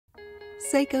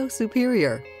SEIKO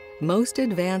Superior, most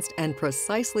advanced and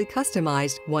precisely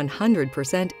customized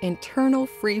 100% internal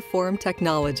free-form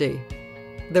technology.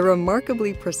 The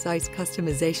remarkably precise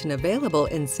customization available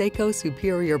in SEIKO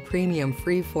Superior Premium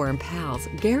Freeform PALs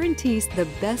guarantees the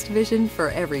best vision for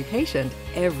every patient,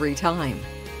 every time.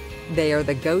 They are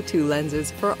the go-to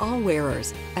lenses for all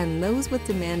wearers and those with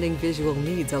demanding visual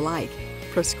needs alike.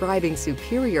 Prescribing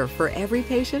Superior for every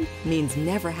patient means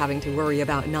never having to worry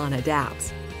about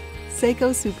non-adapts.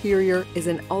 SEIKO Superior is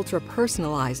an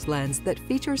ultra-personalized lens that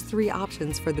features 3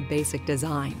 options for the basic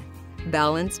design: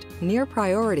 balanced, near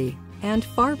priority, and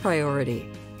far priority.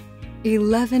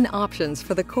 11 options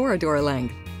for the corridor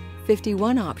length,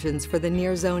 51 options for the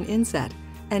near zone inset,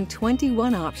 and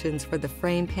 21 options for the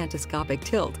frame pantoscopic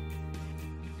tilt.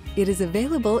 It is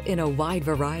available in a wide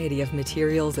variety of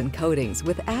materials and coatings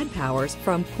with add powers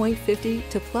from 0.50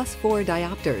 to +4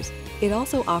 diopters. It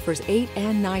also offers 8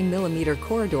 and 9 mm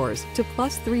corridors to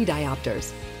 +3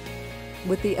 diopters.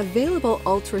 With the available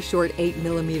ultra-short 8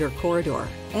 mm corridor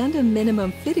and a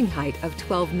minimum fitting height of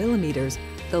 12 mm,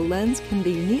 the lens can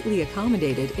be neatly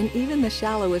accommodated in even the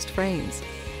shallowest frames.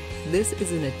 This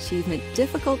is an achievement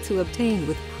difficult to obtain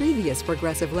with previous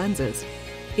progressive lenses.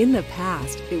 In the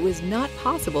past, it was not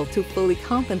possible to fully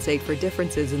compensate for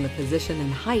differences in the position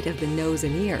and height of the nose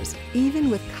and ears, even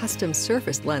with custom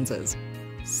surfaced lenses.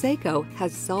 SEIKO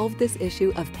has solved this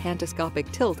issue of pantoscopic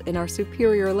tilt in our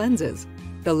superior lenses.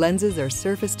 The lenses are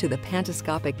surfaced to the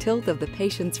pantoscopic tilt of the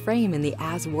patient's frame in the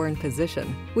as-worn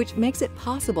position, which makes it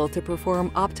possible to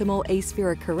perform optimal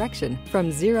aspheric correction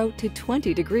from 0 to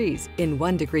 20 degrees in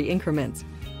 1-degree increments.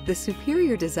 The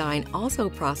superior design also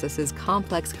processes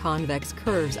complex convex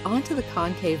curves onto the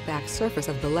concave back surface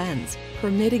of the lens,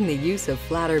 permitting the use of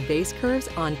flatter base curves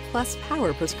on plus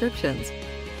power prescriptions.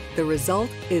 The result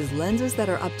is lenses that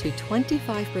are up to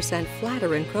 25%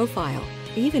 flatter in profile,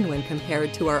 even when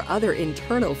compared to our other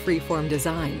internal freeform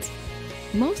designs.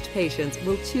 Most patients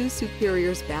will choose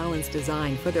Superior's balanced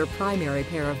design for their primary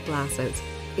pair of glasses.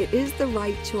 It is the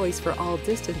right choice for all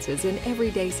distances in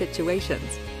everyday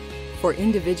situations. For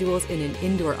individuals in an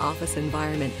indoor office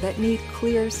environment that need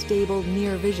clear, stable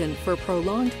near vision for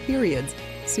prolonged periods,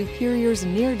 Superior's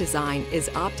near design is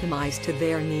optimized to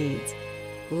their needs.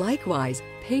 Likewise,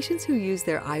 patients who use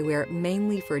their eyewear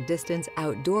mainly for distance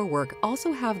outdoor work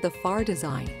also have the far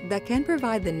design that can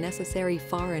provide the necessary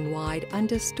far and wide,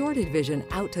 undistorted vision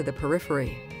out to the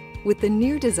periphery. With the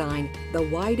near design, the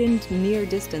widened near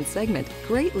distance segment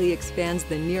greatly expands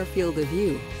the near field of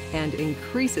view and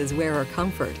increases wearer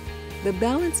comfort. The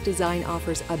balanced design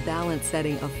offers a balanced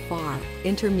setting of far,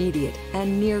 intermediate,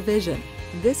 and near vision.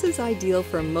 This is ideal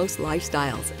for most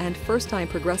lifestyles and first-time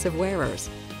progressive wearers.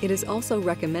 It is also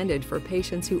recommended for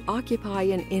patients who occupy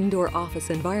an indoor office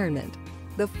environment.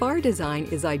 The far design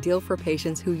is ideal for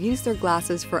patients who use their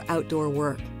glasses for outdoor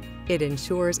work. It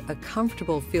ensures a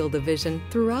comfortable field of vision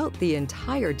throughout the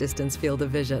entire distance field of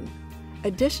vision.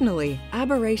 Additionally,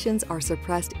 aberrations are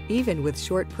suppressed even with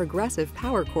short progressive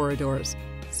power corridors.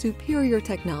 Superior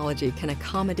technology can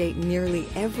accommodate nearly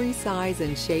every size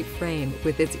and shape frame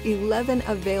with its 11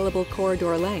 available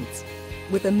corridor lengths.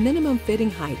 With a minimum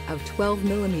fitting height of 12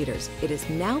 mm, it is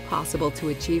now possible to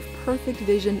achieve perfect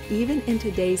vision even in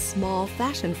today's small,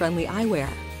 fashion-friendly eyewear.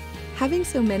 Having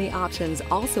so many options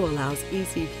also allows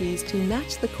ECPs to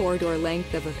match the corridor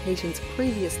length of a patient's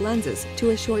previous lenses to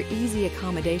assure easy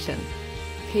accommodation.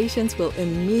 Patients will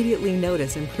immediately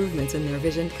notice improvements in their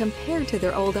vision compared to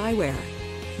their old eyewear.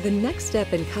 The next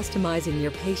step in customizing your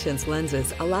patient's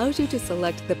lenses allows you to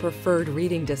select the preferred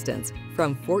reading distance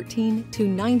from 14 to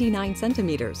 99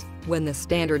 centimeters, when the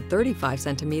standard 35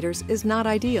 centimeters is not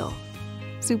ideal.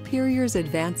 Superior's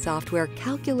advanced software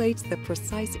calculates the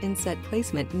precise inset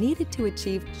placement needed to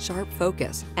achieve sharp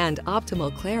focus and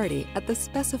optimal clarity at the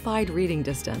specified reading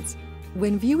distance.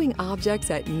 When viewing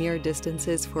objects at near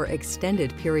distances for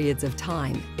extended periods of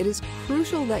time, it is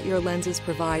crucial that your lenses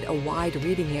provide a wide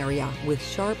reading area with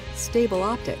sharp, stable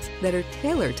optics that are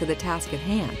tailored to the task at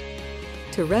hand.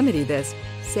 To remedy this,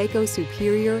 SEIKO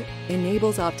Superior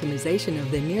enables optimization of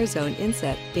the near zone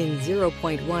inset in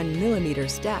 0.1 mm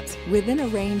steps within a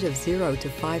range of 0 to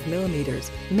 5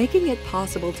 mm, making it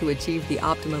possible to achieve the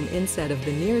optimum inset of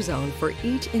the near zone for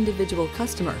each individual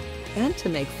customer and to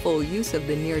make full use of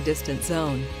the near distance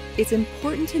zone. It's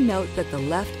important to note that the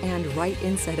left and right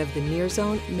inset of the near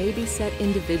zone may be set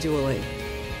individually.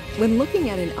 When looking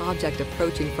at an object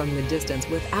approaching from the distance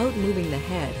without moving the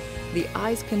head, the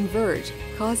eyes converge,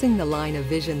 causing the line of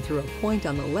vision through a point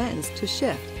on the lens to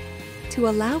shift. To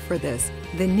allow for this,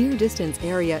 the near distance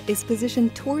area is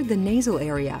positioned toward the nasal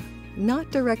area, not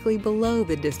directly below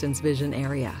the distance vision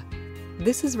area.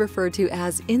 This is referred to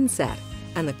as inset,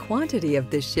 and the quantity of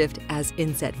this shift as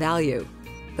inset value.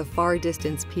 The far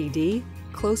distance PD,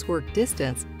 close work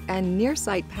distance, and near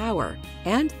sight power,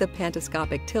 and the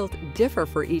pantoscopic tilt differ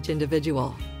for each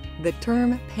individual. The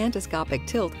term pantoscopic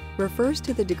tilt refers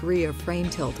to the degree of frame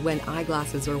tilt when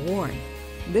eyeglasses are worn.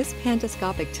 This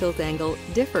pantoscopic tilt angle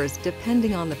differs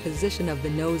depending on the position of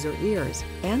the nose or ears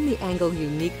and the angle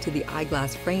unique to the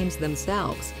eyeglass frames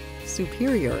themselves.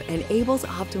 Superior enables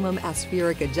optimum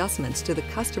aspheric adjustments to the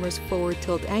customer's forward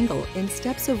tilt angle in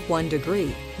steps of 1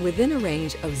 degree, within a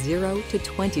range of 0 to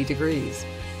 20 degrees.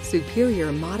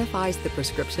 Superior modifies the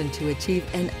prescription to achieve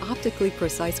an optically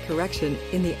precise correction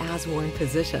in the as-worn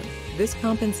position. This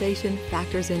compensation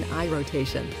factors in eye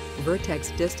rotation,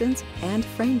 vertex distance, and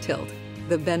frame tilt.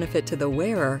 The benefit to the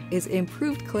wearer is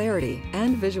improved clarity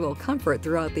and visual comfort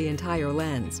throughout the entire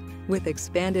lens, with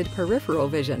expanded peripheral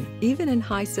vision, even in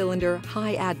high-cylinder,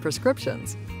 high-ad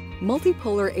prescriptions.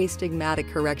 Multipolar astigmatic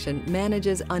correction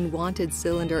manages unwanted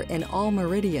cylinder in all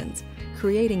meridians,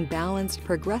 creating balanced,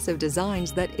 progressive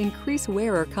designs that increase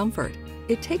wearer comfort.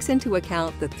 It takes into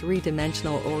account the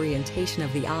three-dimensional orientation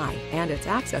of the eye and its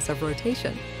axis of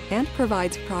rotation, and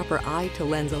provides proper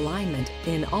eye-to-lens alignment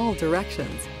in all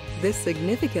directions. This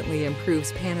significantly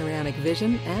improves panoramic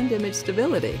vision and image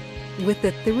stability. With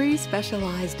the 3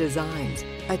 specialized designs,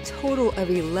 a total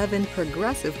of 11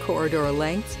 progressive corridor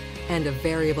lengths, and a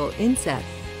variable inset,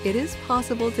 it is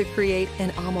possible to create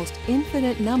an almost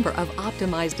infinite number of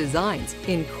optimized designs,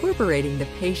 incorporating the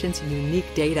patient's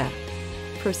unique data.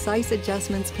 Precise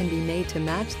adjustments can be made to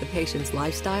match the patient's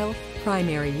lifestyle,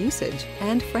 primary usage,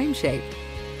 and frame shape.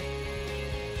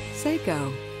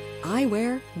 SEIKO,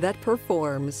 eyewear that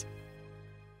performs.